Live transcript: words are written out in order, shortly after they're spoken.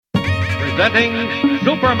Presenting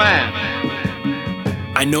Superman.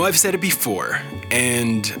 I know I've said it before,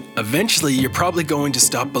 and eventually you're probably going to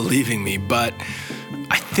stop believing me, but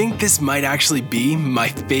I think this might actually be my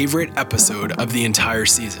favorite episode of the entire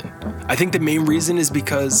season. I think the main reason is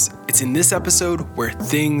because it's in this episode where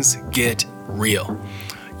things get real.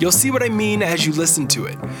 You'll see what I mean as you listen to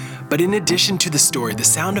it. But in addition to the story, the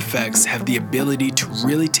sound effects have the ability to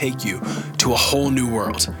really take you to a whole new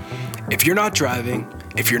world. If you're not driving,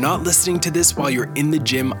 if you're not listening to this while you're in the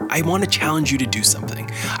gym, I want to challenge you to do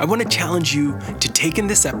something. I want to challenge you to take in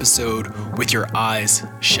this episode with your eyes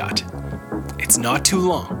shut. It's not too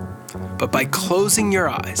long, but by closing your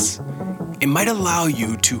eyes, it might allow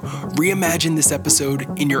you to reimagine this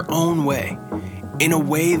episode in your own way, in a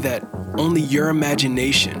way that only your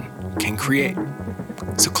imagination can create.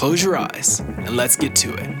 So close your eyes and let's get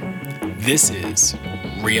to it. This is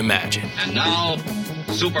Reimagine. And now,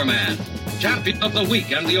 Superman, champion of the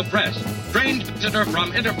weak and the oppressed, trained visitor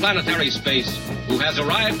from interplanetary space, who has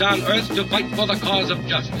arrived on Earth to fight for the cause of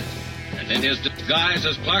justice, and in his disguise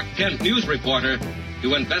as Clark Kent news reporter,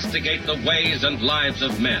 to investigate the ways and lives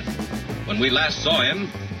of men. When we last saw him,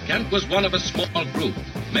 Kent was one of a small group,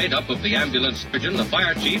 made up of the ambulance surgeon, the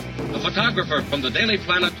fire chief, the photographer from the Daily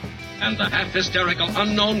Planet, and the half-hysterical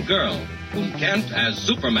unknown girl, whom Kent, as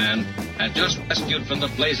Superman, had just rescued from the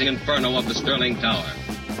blazing inferno of the Sterling Tower.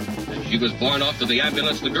 As she was borne off to the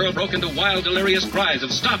ambulance, the girl broke into wild, delirious cries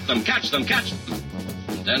of "Stop them! Catch them! Catch them!"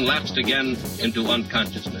 and then lapsed again into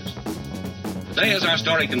unconsciousness. Today, as our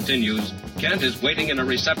story continues, Kent is waiting in a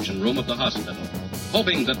reception room of the hospital,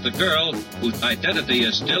 hoping that the girl, whose identity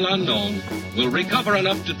is still unknown, will recover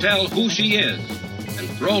enough to tell who she is and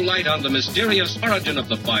throw light on the mysterious origin of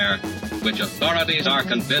the fire, which authorities are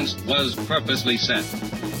convinced was purposely set.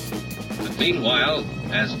 But meanwhile,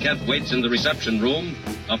 as Kent waits in the reception room,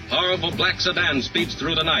 a powerful black sedan speeds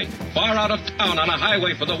through the night, far out of town on a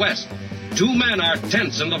highway for the west. Two men are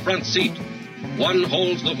tense in the front seat. One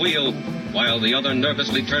holds the wheel, while the other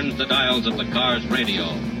nervously turns the dials of the car's radio.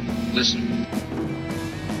 Listen.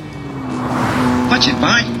 Watch it,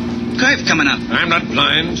 boy. Curve coming up. I'm not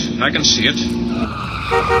blind. I can see it.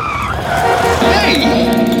 Hey!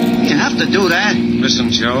 You have to do that. Listen,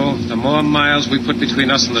 Joe. The more miles we put between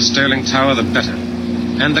us and the Sterling Tower, the better.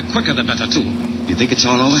 And the quicker, the better, too. You think it's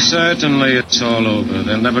all over? Certainly it's all over.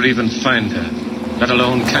 They'll never even find her, let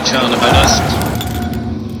alone catch on about us.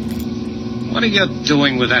 What are you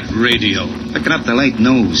doing with that radio? Picking up the late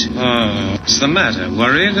news. Oh, what's the matter?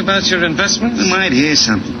 Worried about your investment? We might hear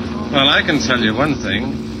something. Well, I can tell you one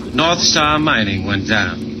thing. North Star Mining went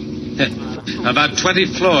down. About 20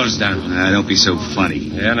 floors down. Don't be so funny.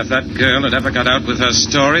 Yeah, and if that girl had ever got out with her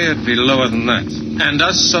story, it'd be lower than that. And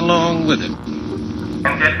us along with it.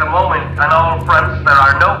 And at the moment, on all fronts, there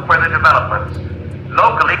are no further developments.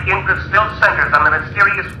 Locally, interest still centers on the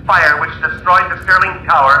mysterious fire which destroyed the Sterling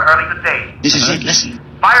Tower early today. This is it, listen.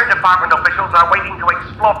 Fire department officials are waiting to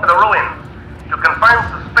explore the ruins. To confirm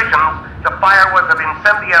suspicions, the fire was of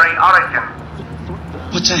incendiary origin.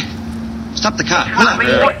 What's that? Stop the car.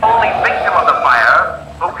 The only victim of the fire,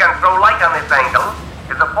 who can throw light on this angle,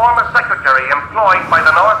 is a former secretary employed by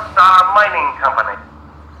the North Star Mining Company.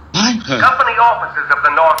 What? Company offices of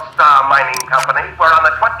the North Star Mining Company were on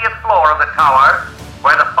the 20th floor of the tower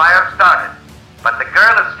where the fire started, but the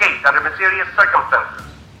girl escaped under mysterious circumstances.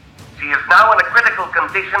 She is now in a critical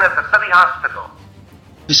condition at the city hospital.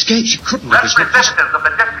 Escape? She couldn't have escaped. Representatives of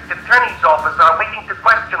the district attorney's office are waiting to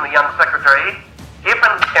question the young secretary if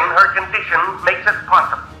and when her condition makes it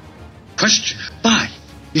possible. Question? Why?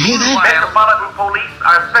 You hear that? Metropolitan Police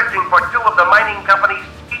are searching for two of the mining company's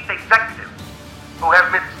chief executives who have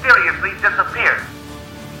mysteriously disappeared.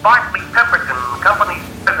 Bartley Pemberton, company's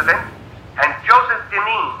president, and Joseph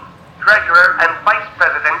Deneen, treasurer and vice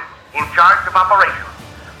president in charge of operations,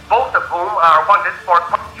 both of whom are wanted for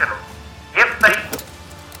questioning. If they...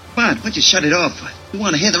 What? Why'd you shut it off? We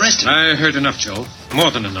want to hear the rest of it. I heard enough, Joe.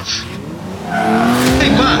 More than enough. Hey,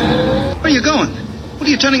 Bob. Where are you going? What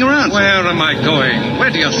are you turning around for? Where am I going? Where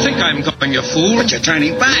do you think I'm going, you fool? But you're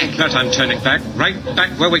turning back. That I'm turning back. Right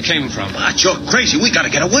back where we came from. But you're crazy. We gotta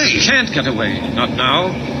get away. Can't get away. Not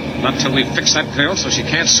now. Not till we fix that girl so she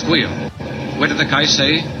can't squeal. Where did the guy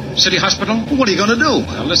say? City Hospital? What are you gonna do?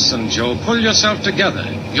 Now listen, Joe. Pull yourself together.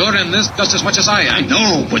 You're in this just as much as I am. I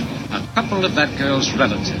know, but... A couple of that girl's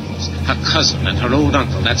relatives, her cousin and her old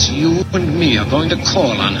uncle, that's you and me, are going to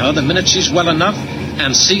call on her the minute she's well enough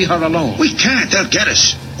and see her alone. We can't. They'll get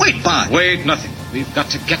us. Wait, Bob. Wait, nothing. We've got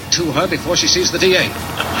to get to her before she sees the DA.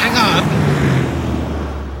 Now, hang on.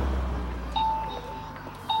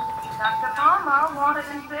 Dr. Palmer wanted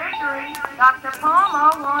in surgery. Dr.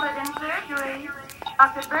 Palmer wanted in surgery.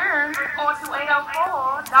 Dr. Burns, report to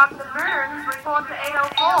 804. Dr. Burns, report to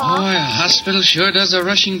 804. Boy, a hospital sure does a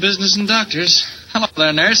rushing business in doctors. Hello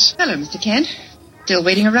there, nurse. Hello, Mr. Kent. Still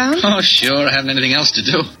waiting around? Oh, sure. I haven't anything else to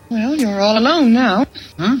do. Well, you're all alone now.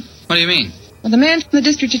 Huh? What do you mean? Well, the man from the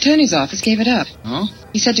district attorney's office gave it up. Oh?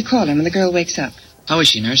 He said to call him when the girl wakes up. How is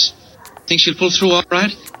she, nurse? Think she'll pull through all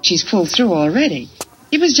right? She's pulled through already.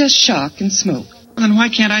 It was just shock and smoke. Well, then why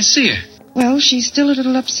can't I see her? Well, she's still a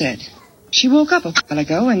little upset. She woke up a while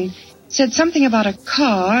ago and said something about a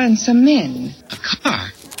car and some men. A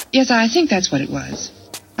car? Yes, I think that's what it was.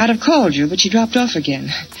 I'd have called you, but she dropped off again.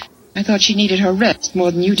 I thought she needed her rest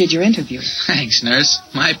more than you did your interview. Thanks, nurse.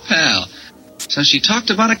 My pal. So she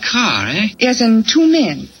talked about a car, eh? Yes, and 2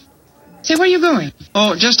 men. Say, where are you going?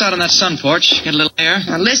 Oh, just out on that sun porch. Get a little air.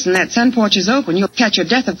 Now, listen, that sun porch is open. You'll catch your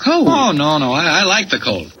death of cold. Oh, no. I like the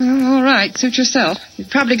cold. Oh, all right. Suit yourself.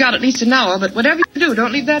 You've probably got at least an hour, but whatever you do,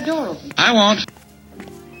 don't leave that door open. I won't.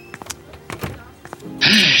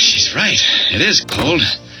 She's right. It is cold.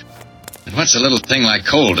 And what's a little thing like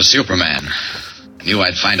cold to Superman? I knew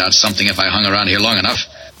I'd find out something if I hung around here long enough.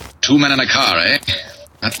 2 men in a car, eh?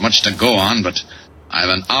 Not much to go on, but I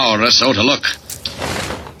have an hour or so to look.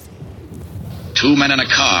 2 men in a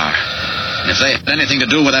car. And if they had anything to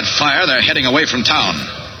do with that fire, they're heading away from town.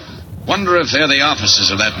 Wonder if they're the officers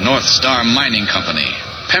of that North Star Mining Company,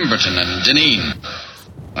 Pemberton and Deneen.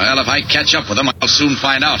 Well, if I catch up with them, I'll soon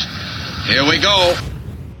find out. Here we go.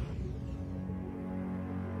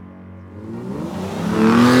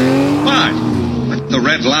 What? The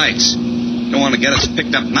red lights. Don't want to get us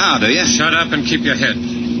picked up now, do you? Shut up and keep your head.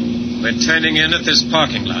 We're turning in at this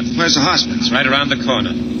parking lot. Where's the hospital? It's right around the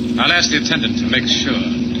corner. I'll ask the attendant to make sure.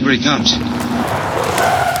 Here he comes.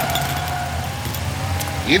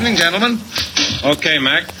 Evening, gentlemen. Okay,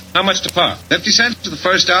 Mac. How much to park? 50 cents for the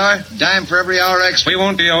first hour, dime for every hour extra. We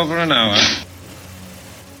won't be over an hour.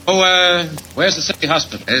 Oh, where's the city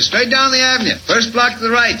hospital? Straight down the avenue. First block to the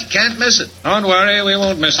right. You can't miss it. Don't worry, we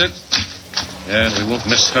won't miss it. Yeah, we won't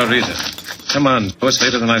miss her either. Come on, oh, it's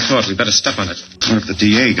later than I thought. We better step on it. What if the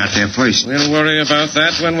DA got there first? We'll worry about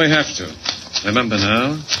that when we have to. Remember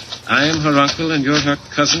now, I'm her uncle and you're her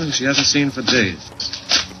cousin who she hasn't seen for days.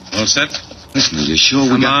 All set? Listen, are you sure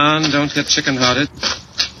Come on, don't get chicken-hearted.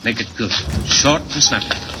 Make it good. Short and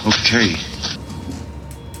snappy. Okay.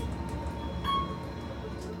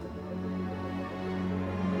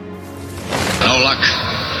 No luck.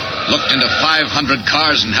 Looked into 500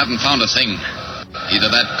 cars and haven't found a thing. Either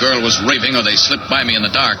that girl was raving or they slipped by me in the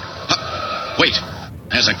dark. Wait.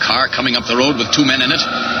 There's a car coming up the road with 2 men in it.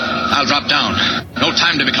 I'll drop down. No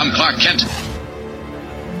time to become Clark Kent.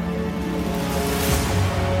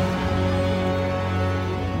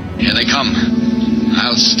 Here they come.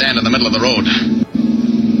 I'll stand in the middle of the road.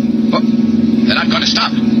 Oh, they're not going to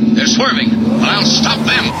stop. They're swerving. But I'll stop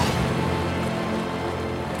them.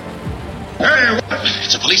 Hey, what?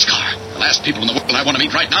 It's a police car. The last people in the world I want to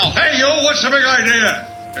meet right now. Hey, you, what's the big idea?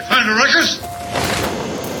 You're trying to wreck us?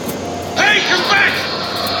 Hey, come back!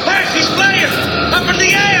 Flash, he's flying! Up in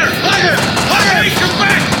the air! Fire! Fire! Hey, come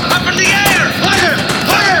back! Up in the air! Fire!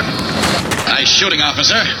 Fire! Nice shooting,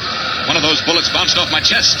 officer. One of those bullets bounced off my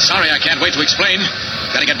chest. Sorry, I can't wait to explain.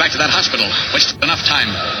 Gotta get back to that hospital. Wasted enough time.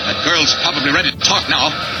 That girl's probably ready to talk now.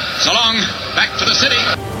 So long. Back to the city.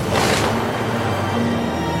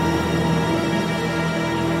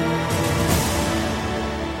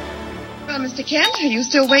 Well, Mr. Kent, are you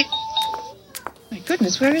still waiting? My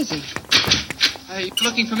goodness, where is he? Are you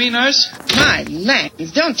looking for me, nurse? My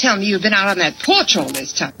lands, don't tell me you've been out on that porch all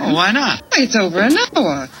this time. Oh, why not? Why, it's over an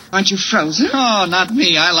hour. Aren't you frozen? Oh, not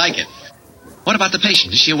me. I like it. What about the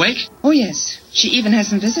patient? Is she awake? Oh, yes. She even has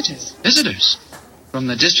some visitors. Visitors? From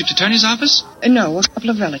the district attorney's office? No, a couple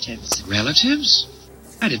of relatives. Relatives?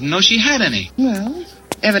 I didn't know she had any. Well,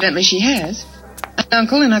 evidently she has. An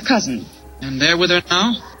uncle and a cousin. And they're with her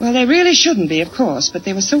now? Well, they really shouldn't be, of course, but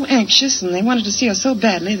they were so anxious and they wanted to see her so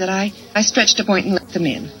badly that I stretched a point and let them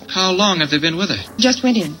in. How long have they been with her? Just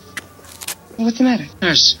went in. Well, what's the matter?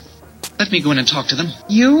 Nurse, let me go in and talk to them.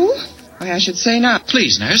 You? Why, I should say not.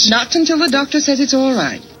 Please, nurse. Not until the doctor says it's all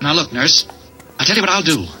right. Now, look, nurse. I'll tell you what I'll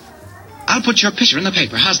do. I'll put your picture in the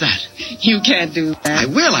paper. How's that? You can't do that. I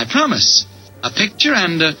will, I promise. A picture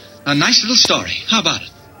and a nice little story. How about it?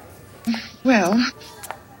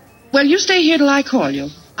 Well, you stay here till I call you.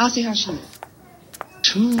 I'll see how she is.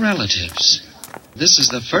 2 relatives. This is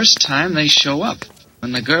the first time they show up.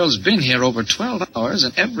 When the girl's been here over 12 hours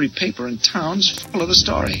and every paper in town's full of the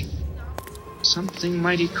story. Something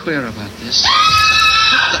mighty queer about this.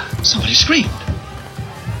 Somebody screamed.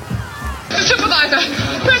 The supervisor!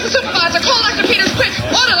 Where's the supervisor? Call Dr. Peters quick!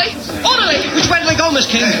 Orderly! Orderly! Which way do they go, Miss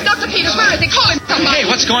King? Dr. Peters, where is he? Call him somebody! Hey,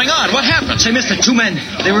 what's going on? What happened? Say, mister, 2 men.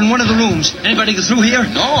 They were in one of the rooms. Anybody go through here?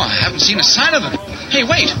 No, I haven't seen a sign of them. Hey,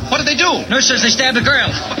 wait. What did they do? Nurse says they stabbed a girl.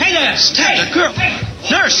 Hey there! Stabbed a girl?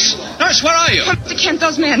 Nurse! Nurse, where are you? Mr. Kent,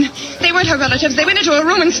 those men. They weren't her relatives. They went into a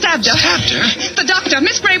room and stabbed her. Stabbed her? The doctor.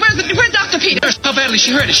 Miss Gray, where's Dr. Peters? Nurse, how badly is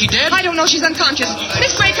she hurt? Is she dead? I don't know. She's unconscious.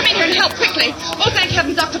 Miss Gray, come in here and help quickly. Oh, thank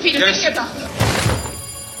heavens, Dr. Peters. Yes. Here, doctor.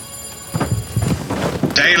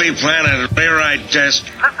 Daily Planet, rewrite desk.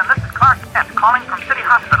 Listen, this is Clark Kent calling from City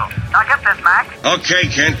Hospital. Now get this, Mac. Okay,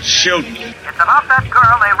 Kent, shoot. It's about that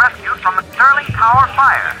girl they rescued from the Sterling Tower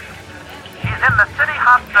fire. She's in the City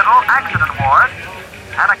Hospital accident ward,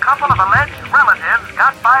 and a couple of alleged relatives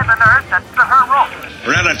got by the nurse and to her room.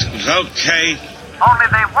 Relatives, okay. Only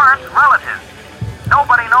they weren't relatives.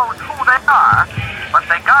 Nobody knows who they are, but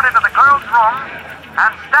they got into the girl's room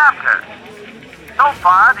and stabbed her. So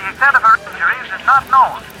far, the extent of her injuries is not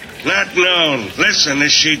known. Not known. Listen,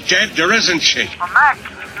 is she dead or isn't she? Well, Mac,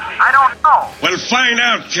 I don't know. Well, find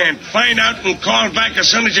out, Kent. Find out and call back as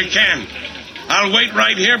soon as you can. I'll wait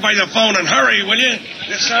right here by the phone and hurry, will you?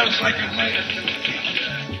 This sounds like a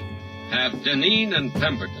Have Deneen and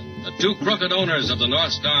Pemberton, the 2 crooked owners of the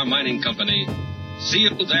North Star Mining Company,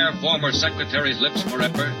 sealed their former secretary's lips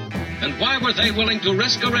forever? And why were they willing to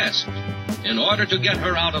risk arrest in order to get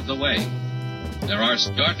her out of the way? There are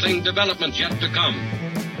startling developments yet to come.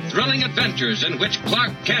 Thrilling adventures in which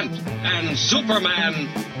Clark Kent and Superman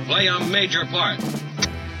play a major part.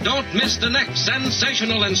 Don't miss the next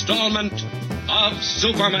sensational installment of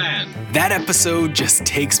Superman. That episode just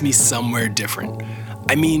takes me somewhere different.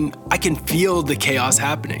 I mean, I can feel the chaos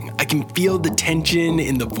happening. I can feel the tension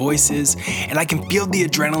in the voices, and I can feel the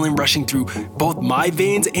adrenaline rushing through both my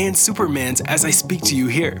veins and Superman's as I speak to you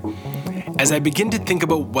here. As I begin to think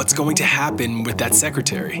about what's going to happen with that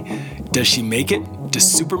secretary. Does she make it? Does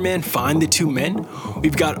Superman find the 2 men?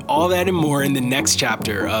 We've got all that and more in the next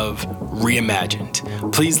chapter of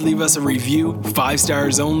Reimagined. Please leave us a review, 5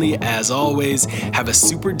 stars only. As always, have a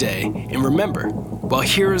super day, and remember, while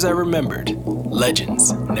heroes are remembered,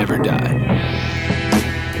 legends never die.